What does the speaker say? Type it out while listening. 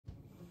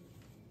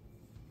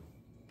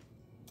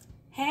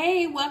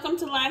Hey, welcome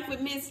to Life with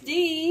Miss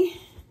D.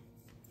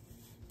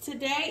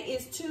 Today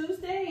is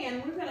Tuesday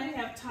and we're gonna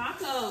have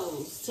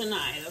tacos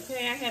tonight,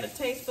 okay? I had a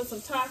taste for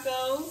some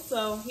tacos,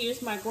 so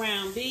here's my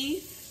ground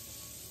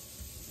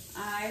beef.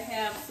 I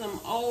have some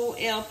old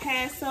El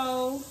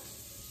Paso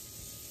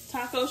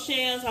taco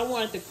shells. I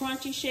wanted the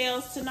crunchy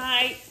shells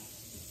tonight.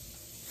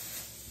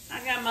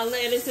 I got my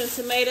lettuce and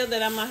tomato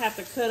that I'm gonna have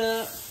to cut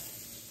up.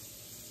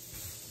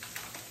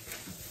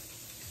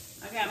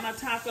 I got my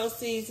taco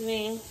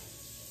seasoning,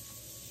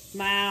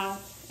 mild,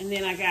 and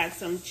then I got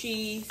some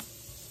cheese.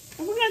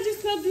 And we're gonna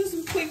just go do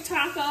some quick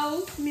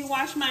tacos. Let me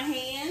wash my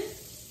hands.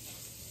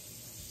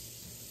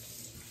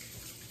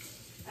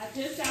 I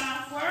just got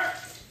off work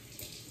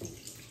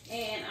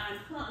and I'm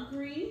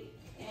hungry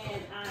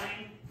and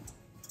I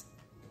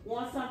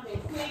want something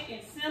quick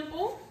and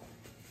simple.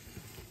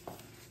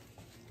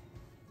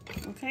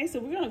 Okay, so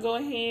we're gonna go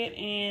ahead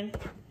and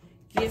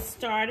get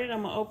started.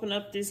 I'm gonna open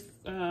up this,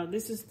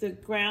 this is the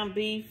ground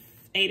beef,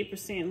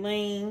 80%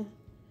 lean.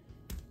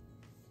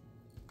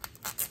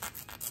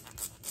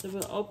 So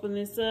we'll open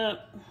this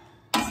up.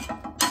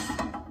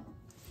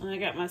 And I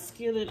got my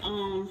skillet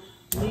on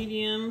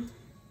medium.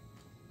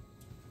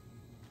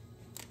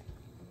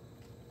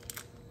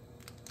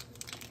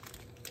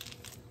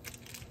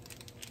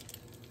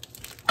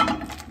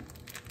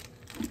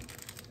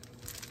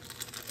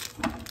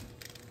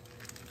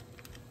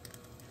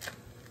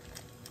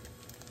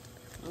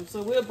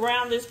 So we'll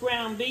brown this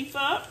ground beef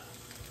up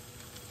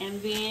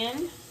and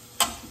then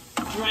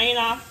drain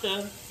off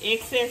the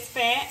excess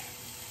fat.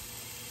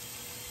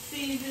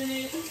 Season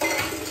it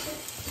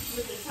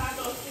with the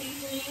taco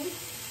seasoning.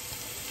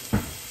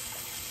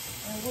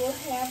 And we'll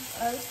have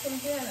us some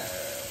dinner.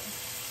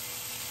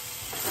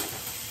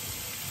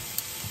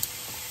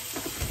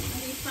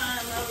 Let me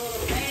find my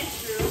little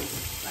masher,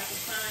 if I can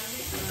find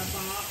it, that I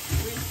bought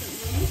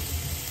recently.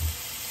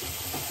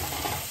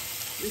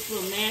 This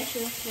little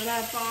masher that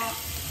I bought.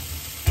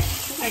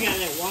 I got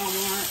it at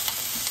Walmart.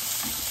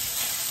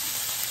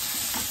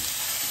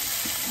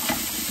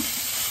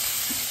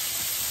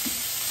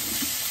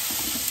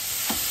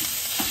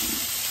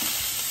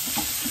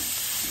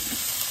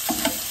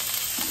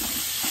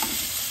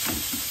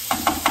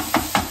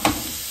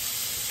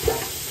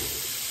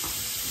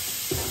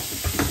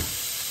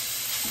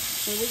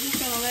 So we're just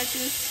gonna let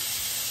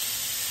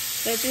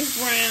this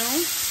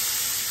brown.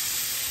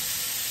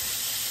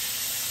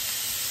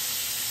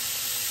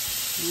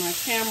 My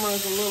camera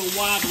is a little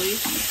wobbly.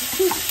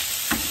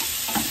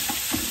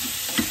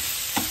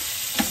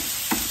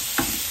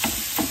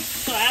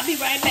 So I'll be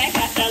right back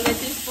after I let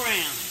this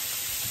brown.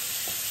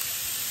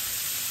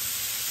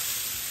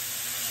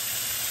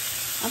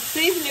 I'm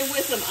seasoning it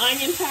with some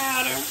onion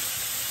powder.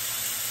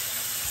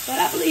 But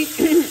I believe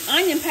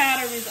onion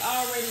powder is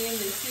already in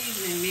the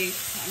seasoning mix,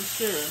 I'm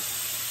sure.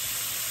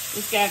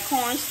 It's got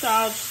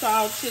cornstarch,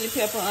 salt, chili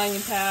pepper,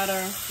 onion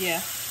powder.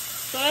 Yeah.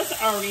 So that's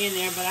already in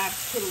there, but I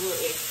put a little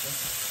extra.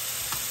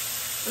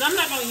 But I'm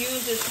not going to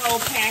use this whole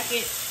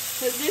packet,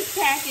 because this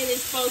packet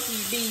is supposed to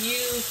be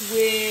used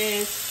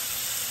with,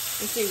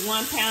 let's see,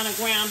 1 pound of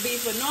ground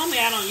beef. But normally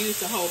I don't use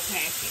the whole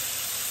packet.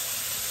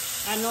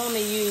 I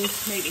normally use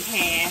maybe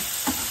half,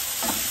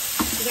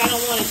 because I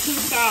don't want it too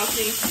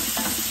salty.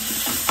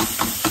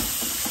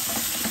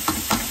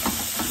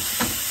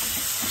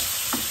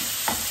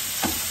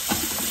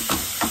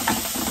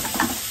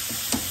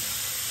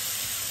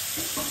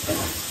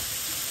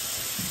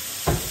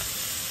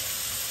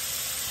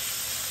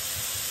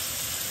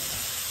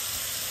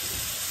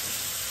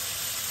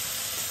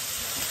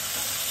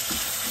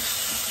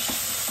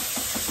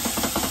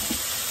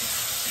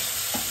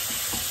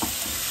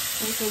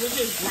 So we're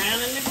just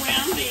browning the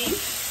ground beef.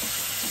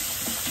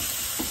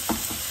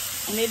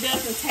 And it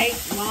doesn't take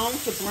long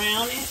to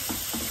brown it.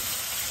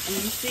 And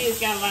you see it's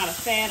got a lot of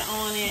fat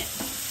on it.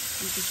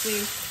 You can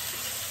see.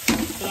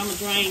 But I'm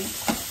going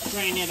to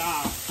drain it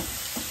off.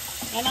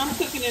 And I'm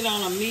cooking it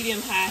on a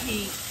medium-high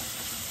heat.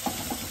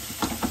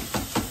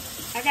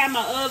 I got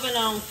my oven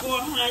on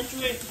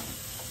 400.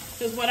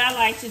 Because what I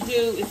like to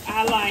do is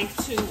I like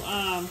to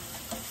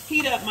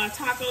heat up my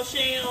taco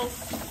shells.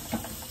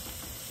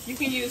 You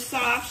can use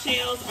soft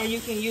shells or you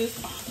can use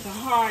the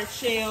hard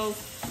shells.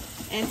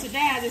 And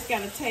today I just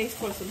got a taste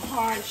for some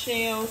hard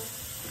shells.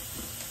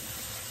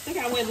 I think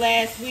I went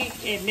last week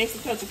at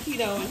Mexico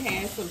Taquito and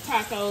had some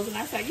tacos. And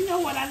I said, you know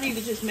what? I need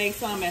to just make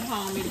some at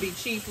home. It'll be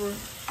cheaper.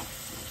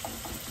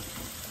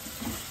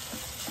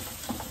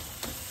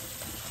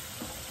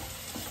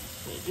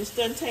 This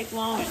doesn't take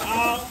long at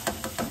all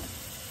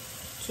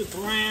to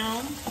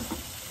brown.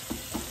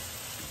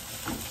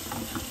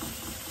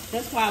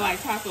 That's why I like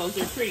tacos.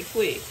 They're pretty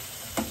quick.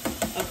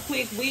 A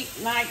quick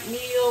weeknight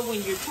meal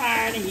when you're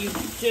tired and you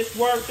just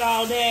worked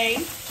all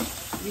day.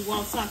 You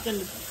want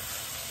something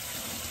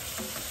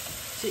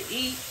to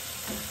eat.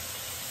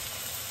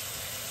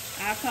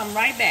 I'll come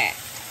right back.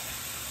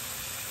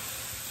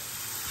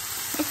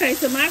 Okay,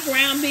 so my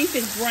ground beef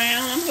is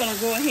brown. I'm going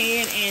to go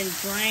ahead and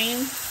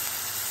drain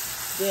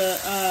the,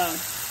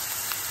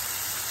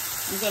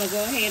 I'm going to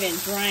go ahead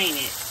and drain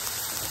it.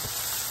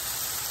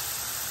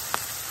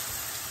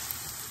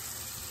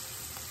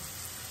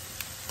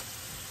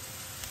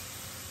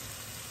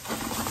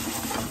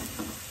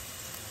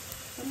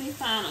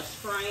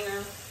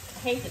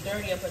 hate to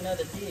dirty up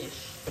another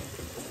dish.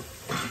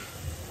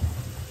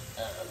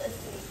 Let's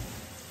see.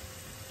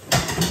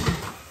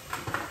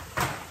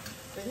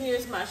 But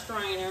here's my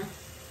strainer.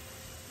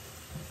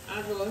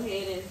 I'll go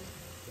ahead and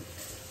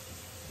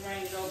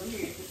drain it over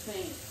here at the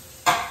sink.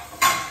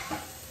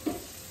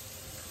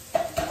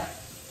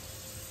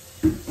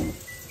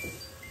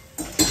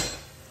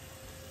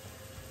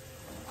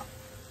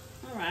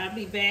 I'll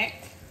be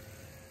back.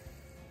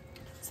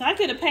 So I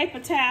get a paper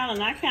towel,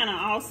 and I kind of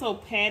also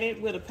pat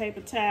it with a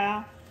paper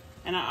towel,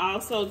 and I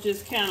also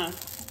just kind of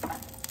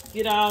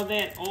get all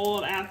that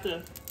oil out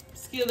the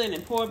skillet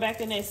and pour it back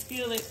in that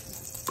skillet.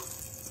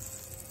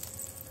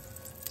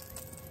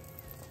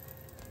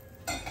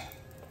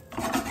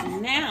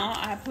 And now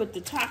I put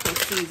the taco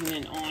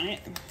seasoning on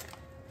it,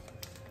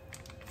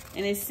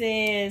 and it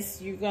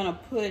says you're gonna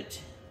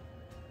put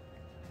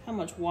how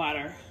much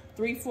water?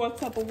 3/4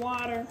 cup of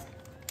water.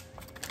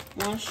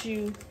 Once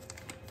you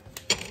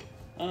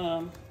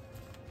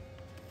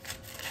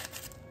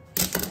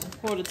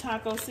pour the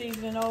taco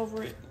seasoning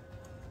over it,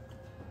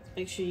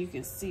 make sure you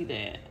can see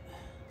that.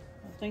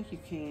 I think you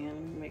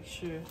can. Make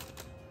sure.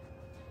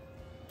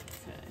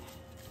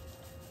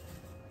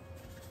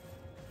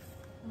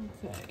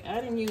 Okay, I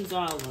didn't use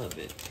all of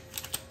it.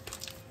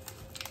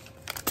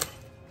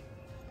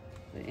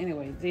 But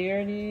anyway, there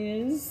it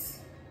is.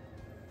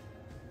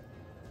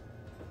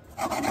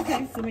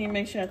 Okay, so let me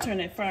make sure I turn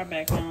that fire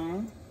back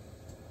on.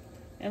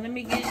 And let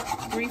me get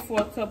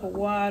 3/4 cup of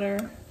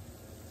water.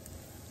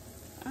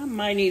 I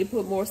might need to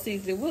put more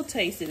seasoning. We'll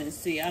taste it and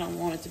see. I don't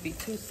want it to be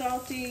too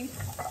salty.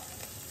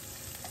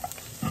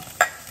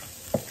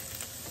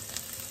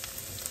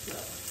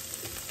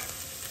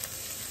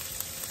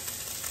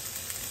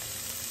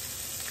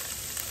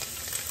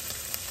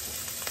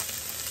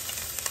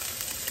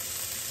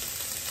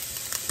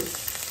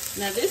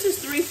 Now this is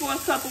 3/4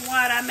 cup of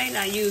water. I may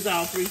not use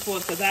all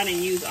 3/4 because I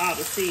didn't use all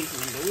the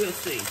seasoning, but we'll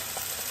see.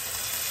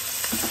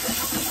 I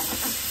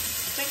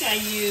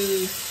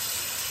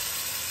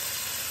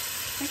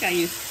think I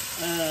used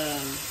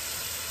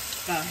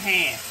about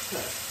half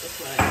cup. That's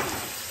what I used.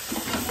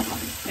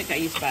 I think I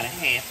used about a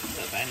half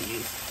cup. I didn't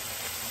use.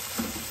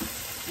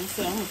 And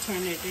so I'm gonna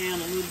turn that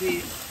down a little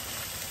bit.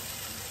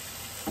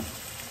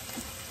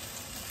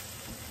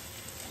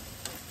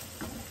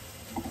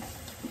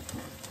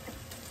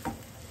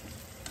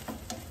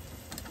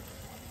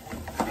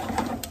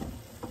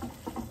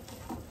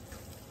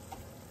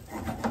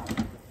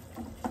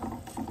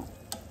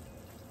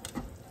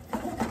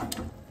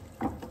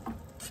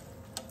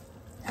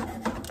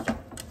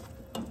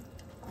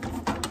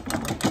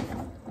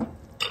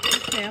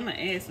 I'm gonna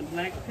add some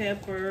black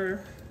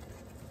pepper.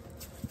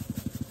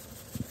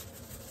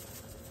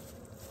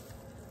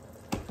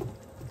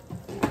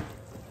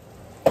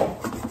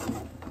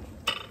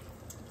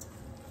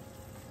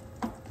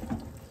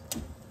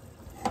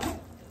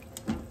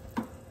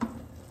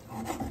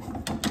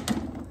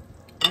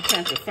 I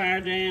turned the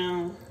fire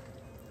down.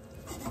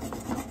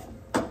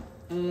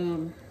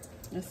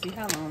 Let's see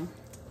how long.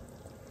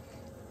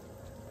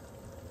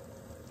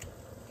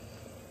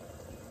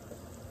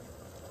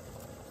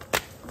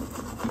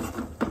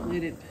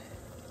 Let it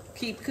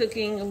keep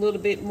cooking a little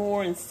bit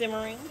more and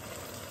simmering.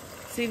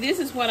 See, this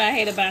is what I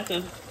hate about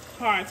the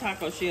hard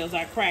taco shells.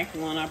 I cracked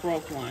one, I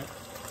broke one.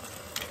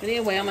 But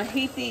anyway, I'm gonna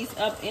heat these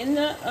up in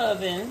the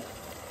oven.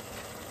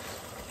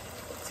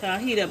 So I'll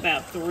heat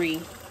about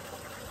 3.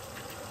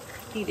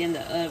 Heat in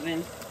the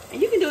oven.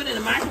 And you can do it in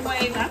the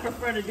microwave. I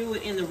prefer to do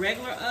it in the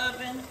regular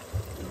oven.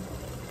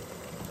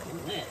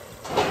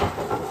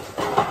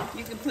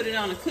 You can put it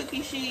on a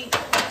cookie sheet.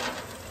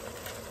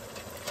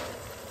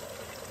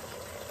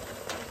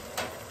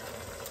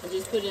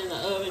 Just put it in the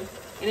oven,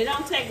 and it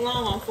don't take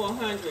long on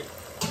 400.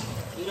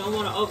 You don't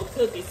want to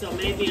overcook it, so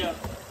maybe a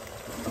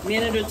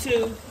minute or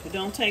 2. It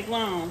don't take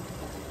long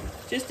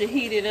just to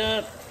heat it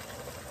up.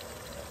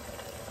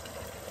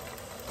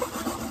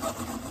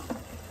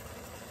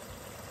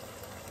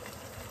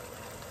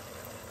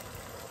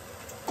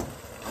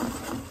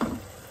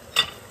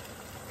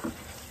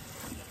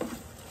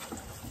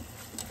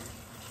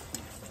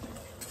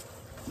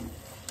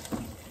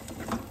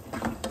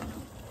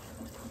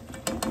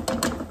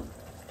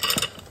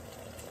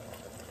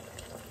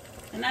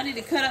 And I need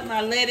to cut up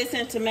my lettuce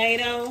and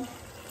tomato.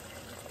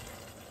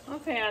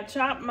 Okay, I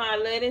chopped my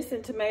lettuce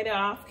and tomato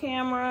off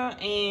camera,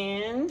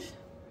 and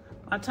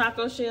my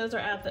taco shells are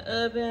out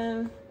the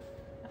oven.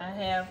 I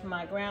have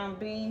my ground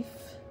beef,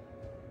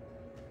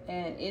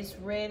 and it's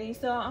ready.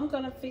 So I'm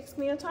gonna fix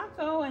me a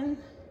taco, and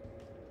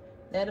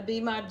that'll be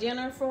my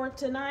dinner for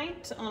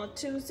tonight on a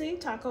Tuesday,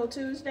 Taco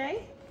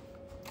Tuesday.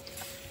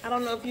 I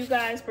don't know if you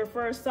guys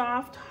prefer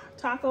soft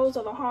tacos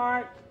or the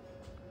hard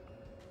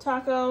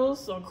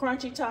tacos or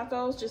crunchy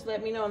tacos. Just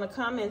let me know in the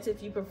comments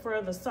if you prefer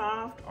the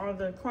soft or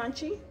the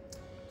crunchy.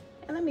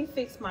 And let me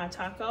fix my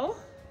taco.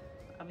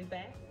 I'll be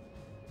back.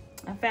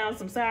 I found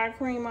some sour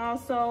cream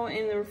also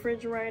in the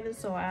refrigerator,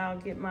 so I'll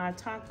get my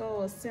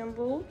taco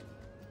assembled.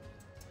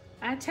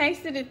 I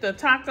tasted it, the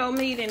taco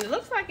meat, and it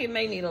looks like it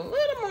may need a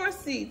little more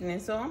seasoning,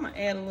 so I'm gonna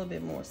add a little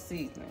bit more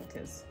seasoning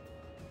because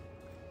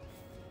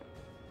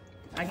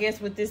I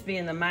guess with this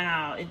being the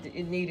mild,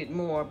 it needed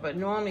more. But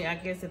normally, I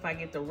guess if I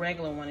get the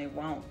regular one, it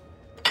won't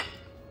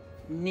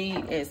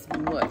need as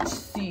much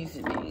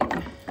seasoning.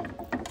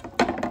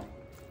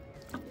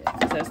 Yeah,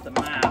 'cause that's the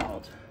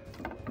mild.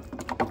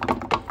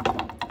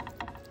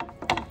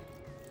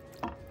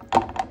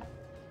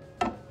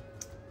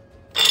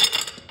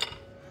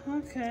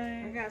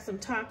 Okay, I got some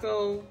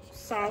taco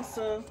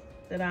salsa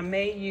that I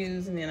may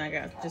use, and then I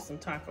got just some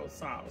taco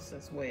sauce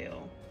as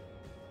well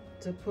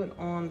to put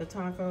on the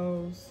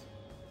tacos.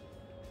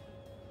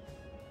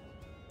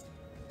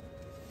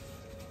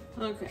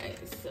 Okay,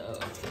 so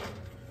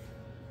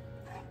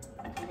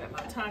I got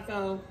my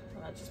taco.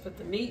 I just put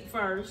the meat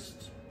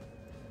first.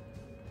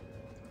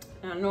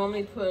 I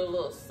normally put a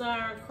little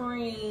sour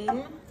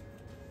cream.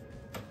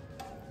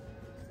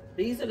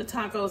 These are the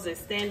tacos that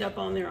stand up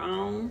on their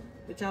own,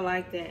 which I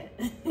like that.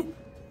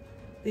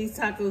 These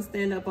tacos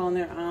stand up on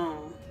their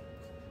own.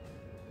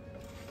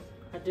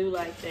 I do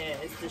like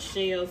that. It's the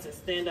shells that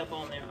stand up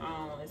on their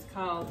own. It's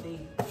called the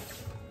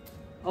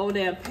Old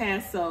El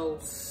Paso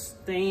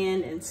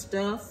stand and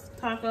stuff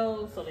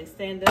tacos, so they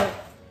stand up.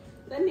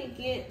 Let me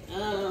get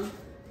a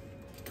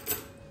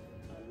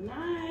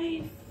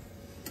knife,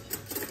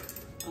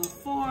 a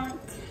fork,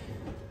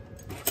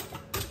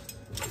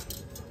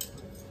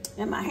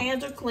 and my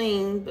hands are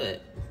clean,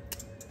 but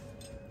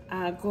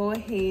I'll go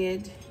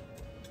ahead,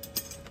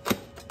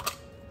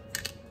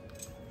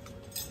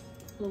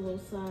 put a little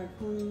sour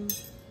cream.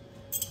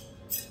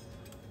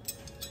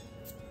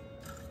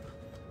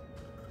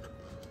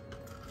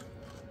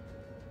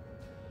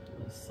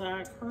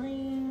 Sour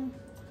cream.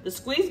 The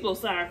squeezable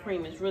sour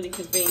cream is really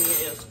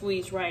convenient. It'll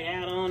squeeze right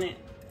out on it.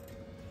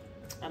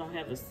 I don't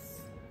have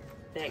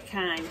that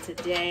kind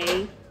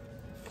today.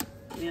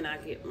 Then I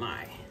get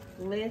my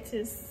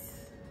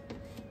lettuce,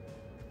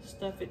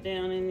 stuff it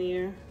down in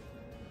there.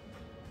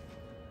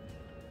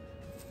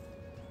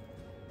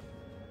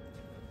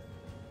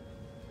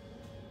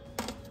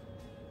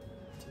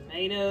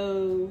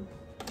 Tomato.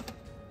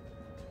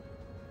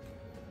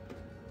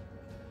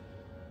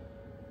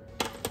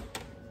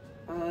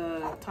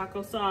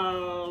 Taco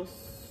sauce.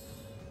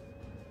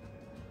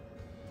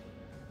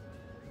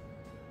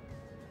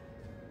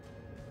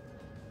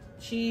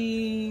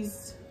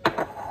 Cheese.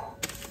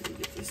 Let me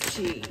get this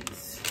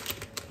cheese.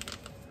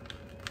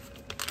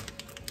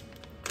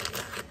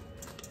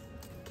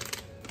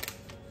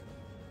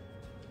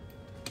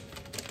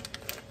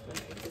 Let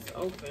me get this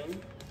open.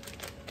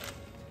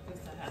 I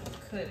guess I have to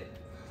cut it.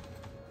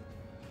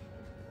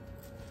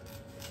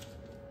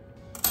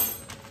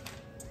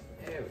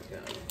 There we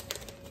go.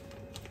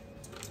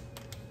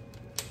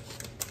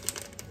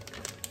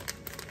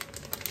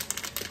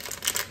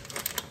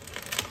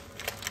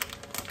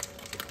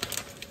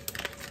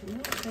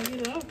 Take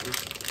it open.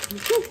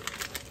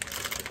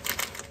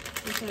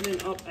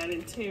 I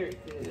didn't tear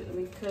it good. Let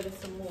me cut it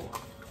some more.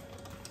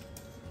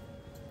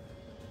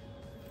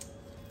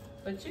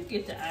 But you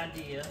get the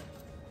idea.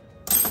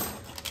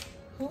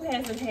 Who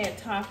hasn't had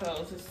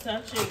tacos? It's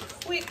such a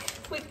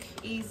quick,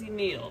 easy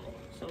meal.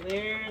 So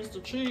there's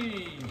the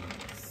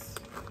cheese.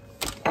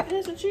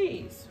 There's the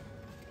cheese.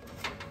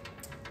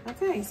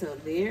 Okay, so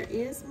there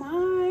is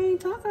my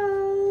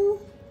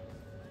taco.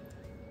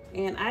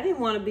 And I didn't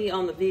want to be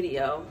on the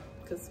video,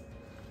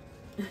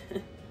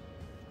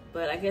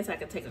 but I guess I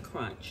could take a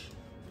crunch.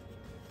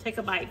 Take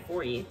a bite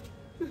for you.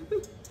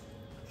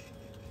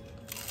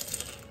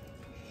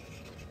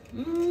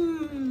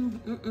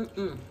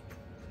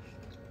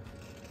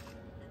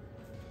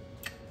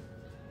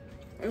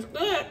 It's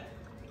good.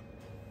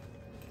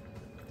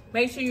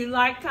 Make sure you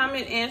like,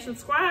 comment, and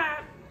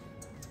subscribe.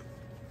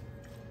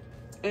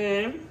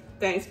 And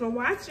thanks for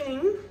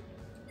watching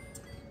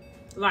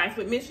Life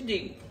with Miss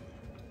D.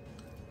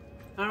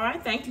 All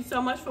right, thank you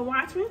so much for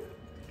watching.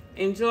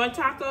 Enjoy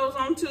tacos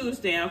on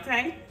Tuesday,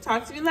 okay?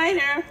 Talk to you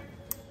later.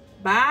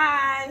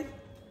 Bye.